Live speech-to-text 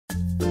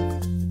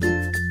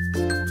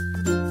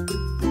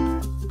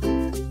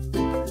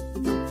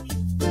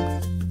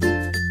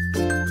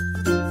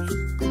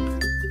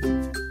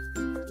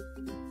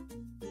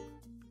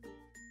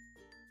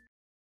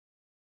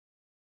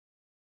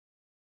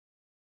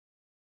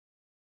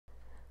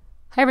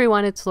Hi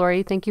everyone, it's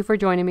Lori. Thank you for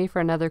joining me for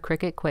another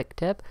Cricut Quick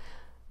Tip.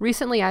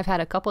 Recently I've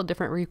had a couple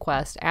different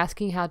requests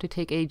asking how to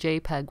take a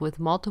JPEG with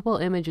multiple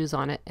images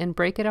on it and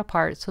break it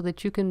apart so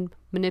that you can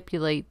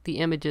manipulate the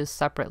images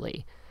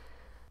separately.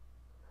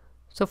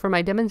 So for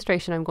my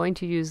demonstration I'm going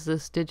to use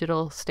this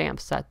digital stamp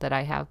set that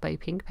I have by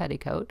Pink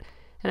Petticoat,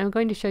 and I'm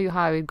going to show you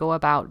how I would go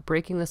about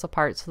breaking this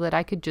apart so that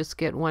I could just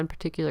get one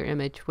particular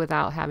image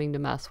without having to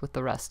mess with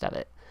the rest of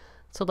it.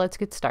 So let's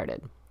get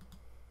started.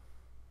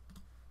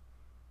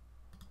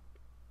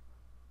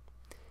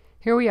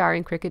 Here we are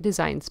in Cricut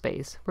Design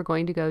Space. We're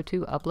going to go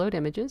to Upload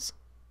Images,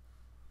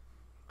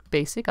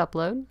 Basic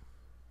Upload.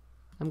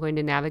 I'm going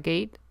to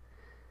navigate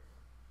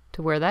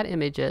to where that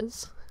image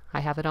is. I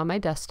have it on my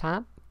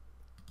desktop,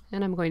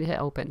 and I'm going to hit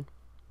Open.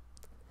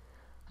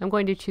 I'm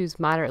going to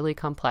choose Moderately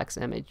Complex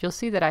Image. You'll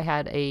see that I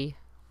had a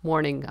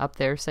warning up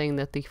there saying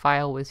that the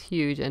file was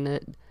huge and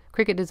that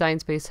Cricut Design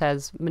Space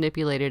has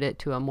manipulated it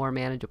to a more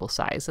manageable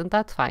size, and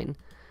that's fine.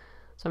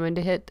 So I'm going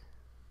to hit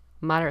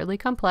Moderately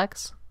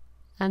Complex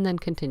and then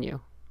Continue.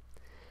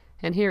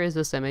 And here is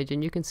this image,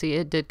 and you can see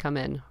it did come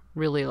in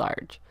really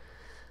large.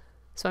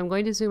 So I'm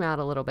going to zoom out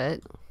a little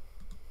bit.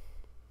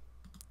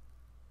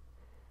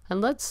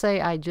 And let's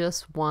say I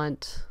just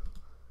want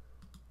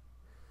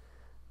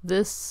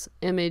this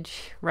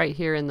image right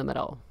here in the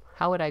middle.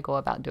 How would I go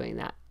about doing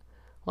that?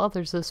 Well,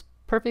 there's this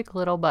perfect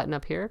little button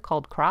up here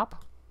called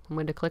Crop. I'm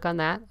going to click on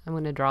that. I'm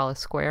going to draw a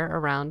square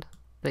around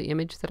the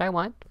image that I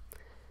want.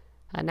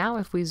 And now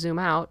if we zoom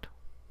out,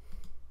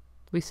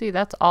 we see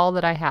that's all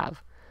that I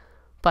have.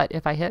 But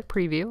if I hit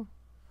Preview,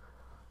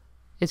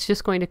 it's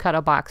just going to cut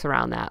a box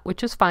around that,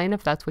 which is fine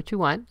if that's what you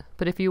want.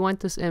 But if you want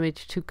this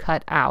image to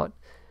cut out,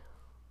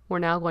 we're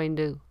now going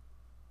to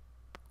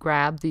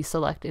grab the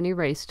Select and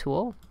Erase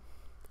tool.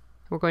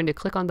 We're going to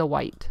click on the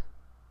white.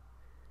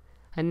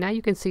 And now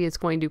you can see it's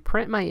going to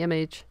print my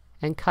image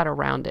and cut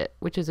around it,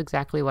 which is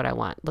exactly what I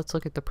want. Let's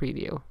look at the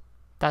preview.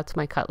 That's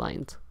my cut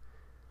lines.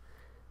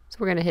 So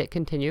we're going to hit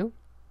Continue.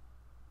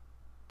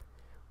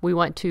 We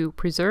want to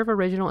preserve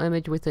original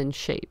image within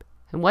shape.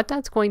 And what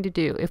that's going to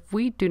do, if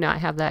we do not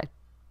have that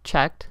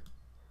checked,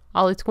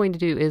 all it's going to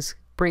do is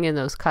bring in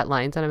those cut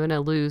lines, and I'm going to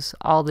lose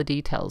all the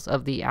details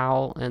of the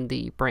owl and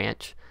the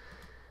branch.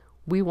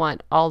 We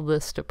want all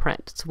this to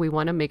print, so we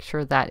want to make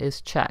sure that is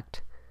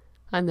checked.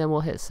 And then we'll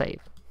hit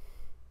Save.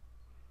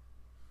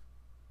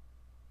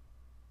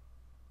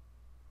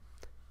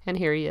 And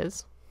here he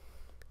is.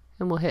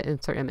 And we'll hit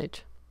Insert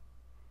Image.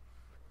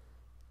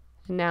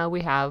 And now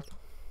we have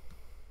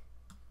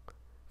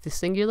the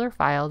singular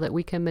file that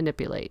we can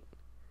manipulate.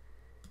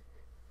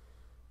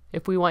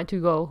 If we want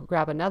to go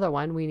grab another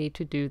one, we need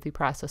to do the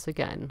process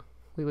again.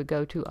 We would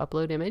go to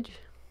Upload Image,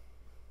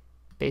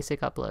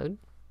 Basic Upload,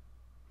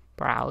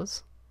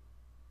 Browse,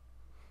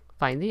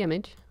 find the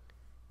image,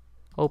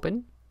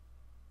 Open,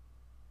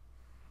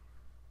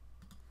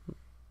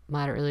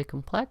 Moderately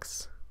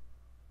Complex,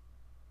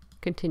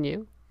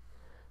 Continue,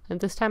 and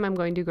this time I'm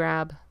going to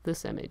grab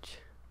this image.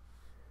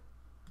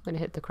 I'm going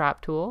to hit the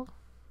Crop tool,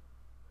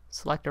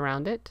 select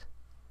around it.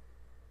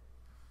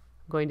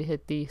 I'm going to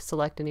hit the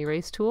Select and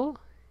Erase tool,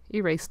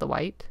 erase the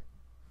white.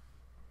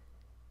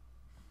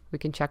 We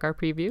can check our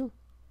preview.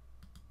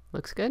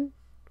 Looks good.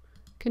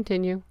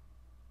 Continue.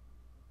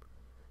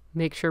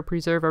 Make sure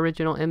Preserve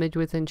Original Image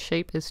Within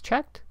Shape is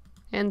checked,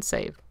 and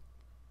Save.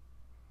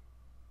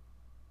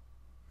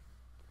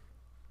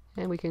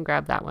 And we can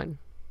grab that one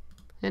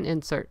and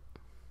insert.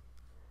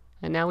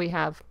 And now we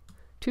have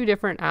two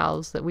different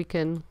owls that we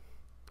can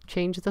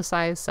change the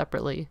size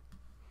separately,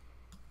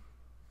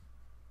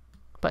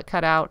 but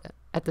cut out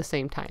at the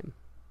same time.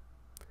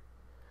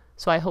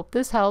 So I hope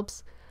this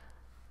helps.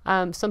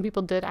 Some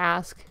people did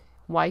ask,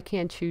 why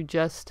can't you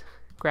just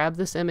grab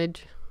this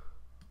image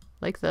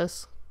like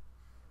this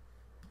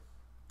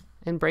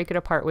and break it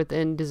apart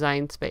within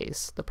Design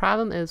Space? The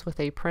problem is with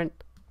a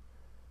print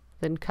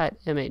then cut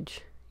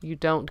image, you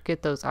don't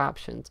get those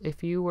options.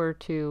 If you were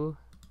to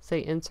say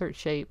Insert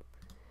Shape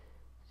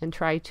and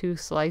try to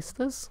slice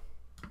this,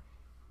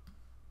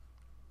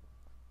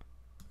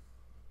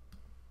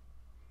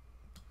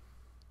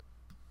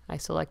 I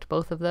select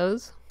both of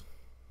those.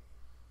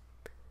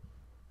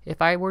 If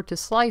I were to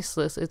slice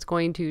this, it's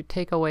going to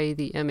take away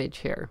the image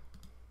here.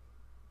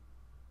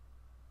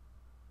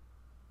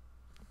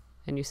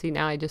 And you see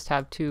now I just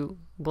have two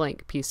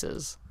blank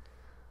pieces.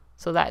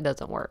 So that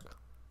doesn't work.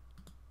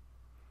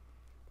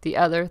 The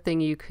other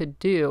thing you could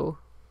do,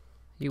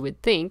 you would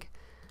think,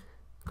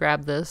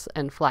 grab this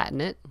and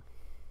flatten it.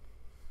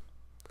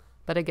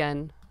 But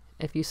again,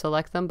 if you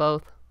select them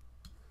both,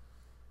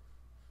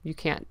 you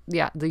can't,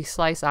 the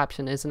slice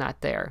option is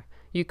not there.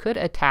 You could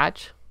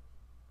attach,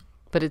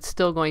 but it's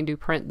still going to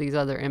print these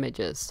other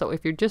images. So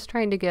if you're just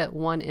trying to get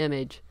one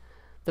image,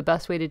 the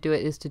best way to do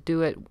it is to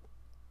do it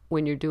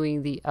when you're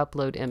doing the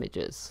upload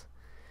images.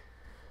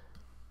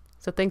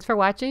 So thanks for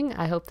watching.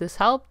 I hope this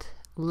helped.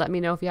 Let me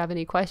know if you have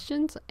any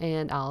questions,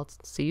 and I'll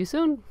see you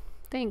soon.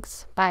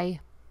 Thanks. Bye.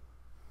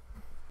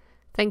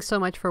 Thanks so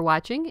much for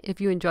watching.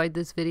 If you enjoyed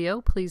this video,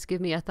 please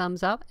give me a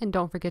thumbs up and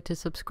don't forget to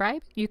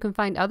subscribe. You can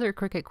find other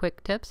Cricut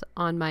Quick Tips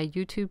on my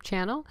YouTube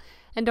channel,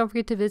 and don't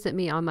forget to visit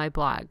me on my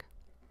blog.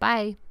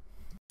 Bye!